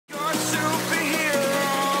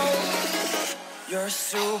You're a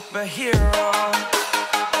superhero.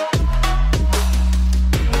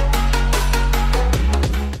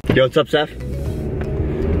 Yo, what's up, Seth?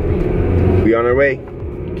 We on our way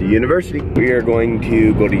to university. We are going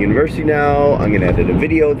to go to university now. I'm gonna edit a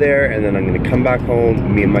video there, and then I'm gonna come back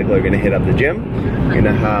home. Me and Michael are gonna hit up the gym. I'm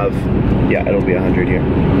gonna have, yeah, it'll be 100 here.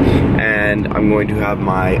 And I'm going to have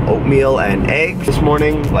my oatmeal and eggs this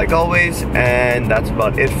morning, like always, and that's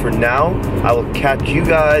about it for now. I will catch you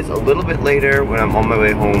guys a little bit later when I'm on my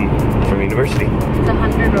way home from university. It's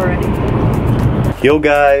 100 already. Yo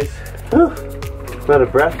guys, whew, I'm out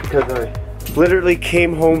of breath because I literally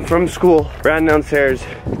came home from school, ran downstairs,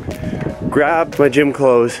 grabbed my gym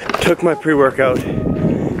clothes, took my pre-workout,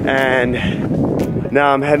 and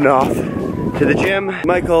now I'm heading off to the gym.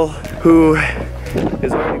 Michael, who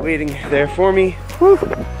is already waiting there for me. Woo.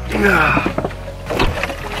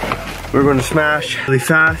 We're going to smash really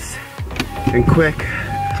fast and quick,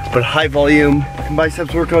 but high volume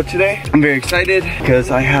biceps workout today. I'm very excited because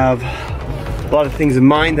I have a lot of things in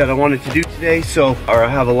mind that I wanted to do today. I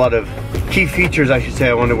have a lot of key features, I should say,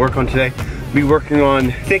 I want to work on today. Be working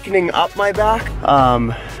on thickening up my back.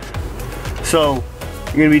 So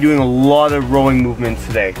I'm gonna be doing a lot of rowing movements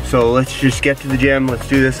today. So let's just get to the gym. Let's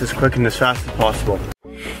do this as quick and as fast as possible.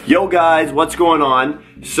 Yo guys, what's going on?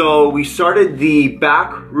 So we started the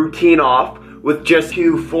back routine off with just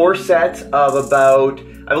 4 sets of about,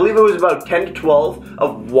 I believe it was about 10 to 12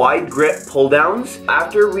 of wide grip pull downs.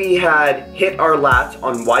 After we had hit our lats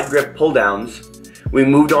on wide grip pull downs, we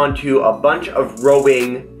moved on to a bunch of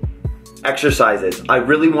rowing exercises. I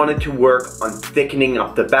really wanted to work on thickening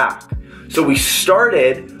up the back. So we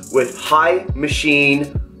started with high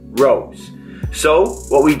machine rows. So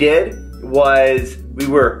what we did was we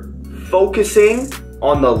were focusing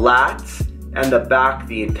on the lats and the back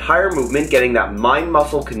the entire movement, getting that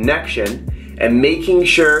mind-muscle connection and making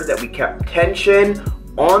sure that we kept tension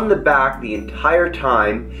on the back the entire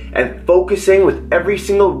time and focusing with every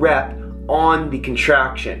single rep on the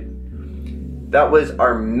contraction. That was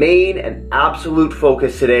our main and absolute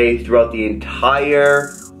focus today throughout the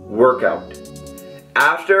entire workout.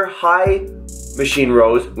 After high machine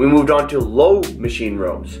rows, we moved on to low machine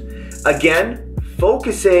rows. Again,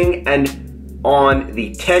 focusing on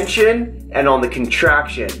the tension and on the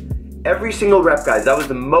contraction. Every single rep, guys, that was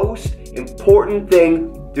the most important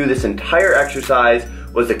thing through this entire exercise,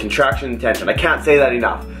 was the contraction and tension. I can't say that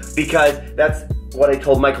enough because that's what I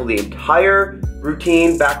told Michael the entire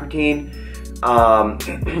routine, back routine.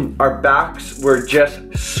 Our backs were just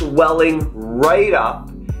swelling right up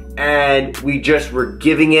and we just were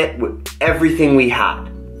giving it with everything we had.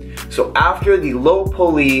 So after the low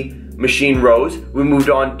pulley machine rows, we moved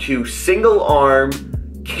on to single arm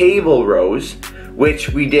cable rows, which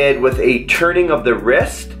we did with a turning of the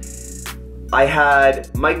wrist. I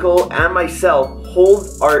had Michael and myself hold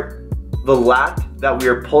the lat that we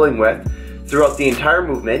were pulling with throughout the entire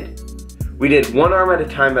movement. We did one arm at a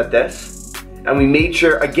time at this, and we made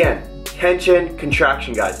sure, again, tension,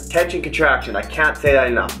 contraction, guys. Tension, contraction, I can't say that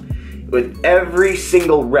enough. With every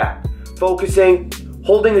single rep, focusing,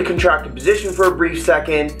 holding the contracted position for a brief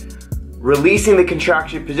second, releasing the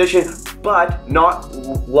contraction position, but not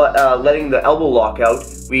letting the elbow lock out.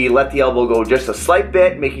 We let the elbow go just a slight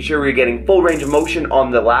bit, making sure we're getting full range of motion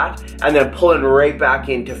on the lat, and then pulling right back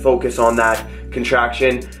in to focus on that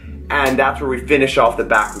contraction. And that's where we finish off the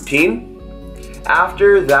back routine.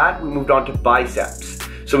 After that, we moved on to biceps.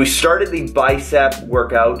 So we started the bicep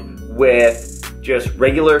workout with just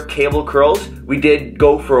regular cable curls. We did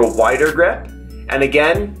go for a wider grip. And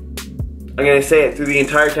again, I'm gonna say it through the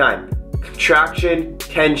entire time. Contraction,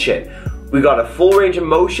 tension. We got a full range of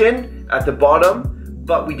motion at the bottom,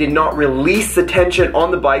 but we did not release the tension on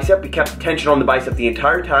the bicep. We kept the tension on the bicep the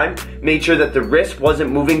entire time, made sure that the wrist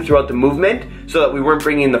wasn't moving throughout the movement so that we weren't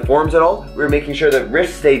bringing in the forearms at all. We were making sure that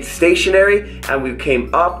wrist stayed stationary and we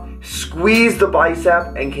came up, squeezed the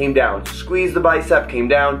bicep and came down. Squeezed the bicep, came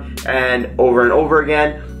down, and over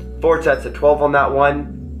again. 4 sets of 12 on that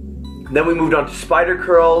one. Then we moved on to spider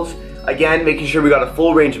curls. Again, making sure we got a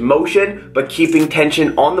full range of motion, but keeping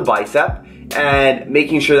tension on the bicep and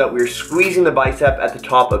making sure that we're squeezing the bicep at the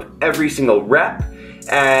top of every single rep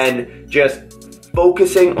and just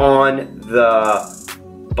focusing on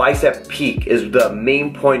the bicep peak is the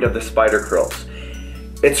main point of the spider curls.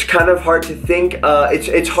 It's kind of hard to think,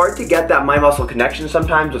 it's hard to get that mind muscle connection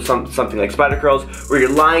sometimes with something like spider curls, where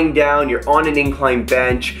you're lying down, you're on an incline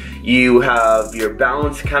bench, you have your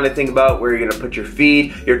balance to kind of think about where you're gonna put your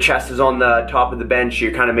feet, your chest is on the top of the bench,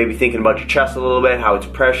 you're kind of maybe thinking about your chest a little bit, how it's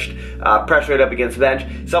pressed right up against the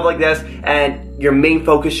bench, stuff like this, and your main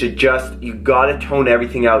focus should you gotta tone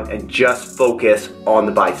everything out and just focus on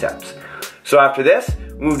the biceps. So after this,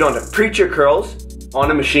 we moved on to preacher curls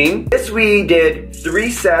on a machine. This we did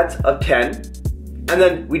 3 sets of 10, and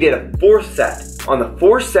then we did a 4th set. On the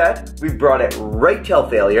 4th set, we brought it right tail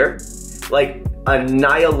failure, like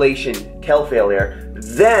annihilation tail failure.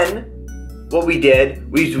 Then, what we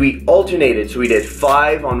did, we alternated. So we did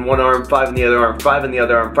 5 on one arm, 5 on the other arm, 5 on the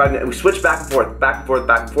other arm, 5, and we switched back and forth, back and forth,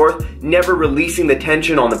 back and forth, never releasing the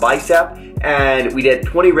tension on the bicep. And we did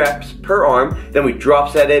 20 reps per arm. Then we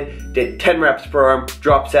drop setted, did 10 reps per arm,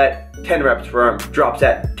 drop set, 10 reps per arm, drop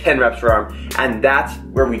set, 10 reps per arm. And that's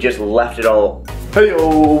where we just left it all.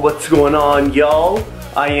 Hey-o, what's going on, y'all?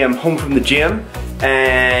 I am home from the gym,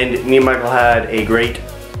 and me and Michael had a great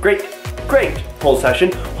pull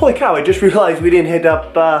session. Holy cow, I just realized we didn't hit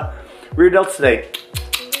up rear delts today.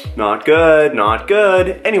 Not good, not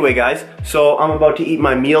good. Anyway, guys, so I'm about to eat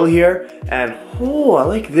my meal here, and oh, I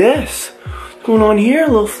like this. What's going on here? A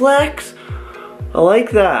little flex. I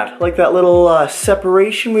like that. I like that little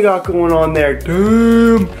separation we got going on there.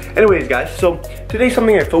 Damn. Anyways, guys, so today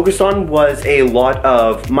something I focused on was a lot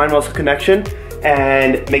of mind-muscle connection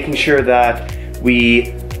and making sure that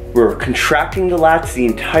we were contracting the lats the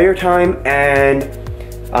entire time and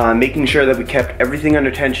making sure that we kept everything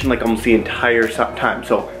under tension like almost the entire time.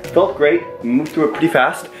 So it felt great, moved through it pretty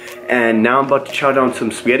fast, and now I'm about to chow down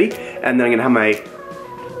some spaghetti, and then I'm gonna have my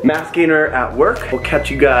mass gainer at work. We'll catch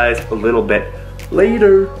you guys a little bit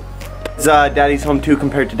later. Is Daddy's Home 2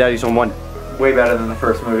 compared to Daddy's Home 1? Way better than the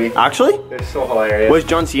first movie. Actually? It's so hilarious. Was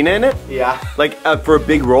John Cena in it? Yeah. Like for a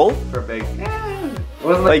big role? For a big.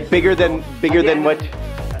 Like bigger than what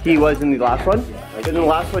he was in the last one? Because in the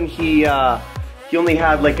last one he only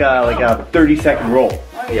had like a 30-second role.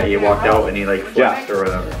 Yeah, he walked out and he like flexed or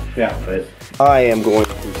whatever. Yeah. But I am going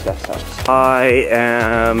through steps. I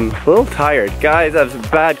am a little tired. Guys, I have a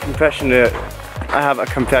bad confession I have a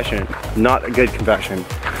confession, not a good confession.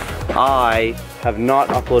 I have not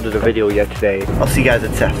uploaded a video yet today. I'll see you guys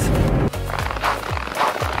at Seth's.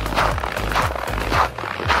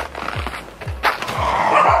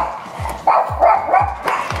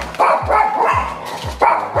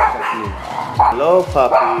 Hello,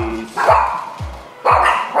 puppies.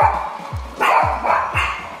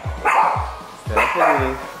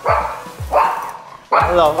 Stephanie.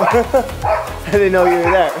 Hello. I didn't know you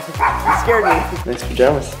were there. You scared me. Nice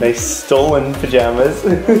pajamas. Nice stolen pajamas.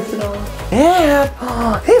 Yeah.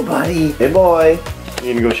 Oh, hey, buddy. Hey, boy.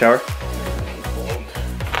 You gonna go shower?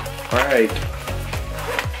 All right.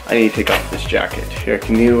 I need to take off this jacket. Here,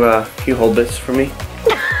 can you hold this for me?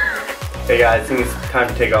 Hey guys, I think it's time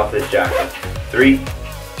to take off this jacket. 3,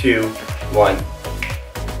 2, 1.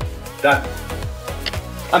 Done.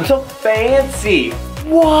 I'm so fancy.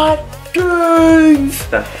 What?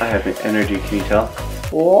 Guys! I have an energy, can you tell?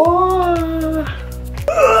 What?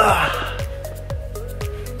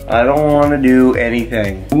 I don't want to do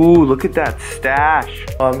anything. Ooh, look at that stash.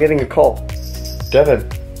 Oh, I'm getting a call. Devin.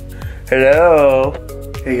 Hello.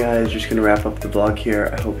 Hey guys, just gonna wrap up the vlog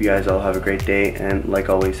here. I hope you guys all have a great day, and like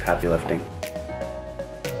always, happy lifting.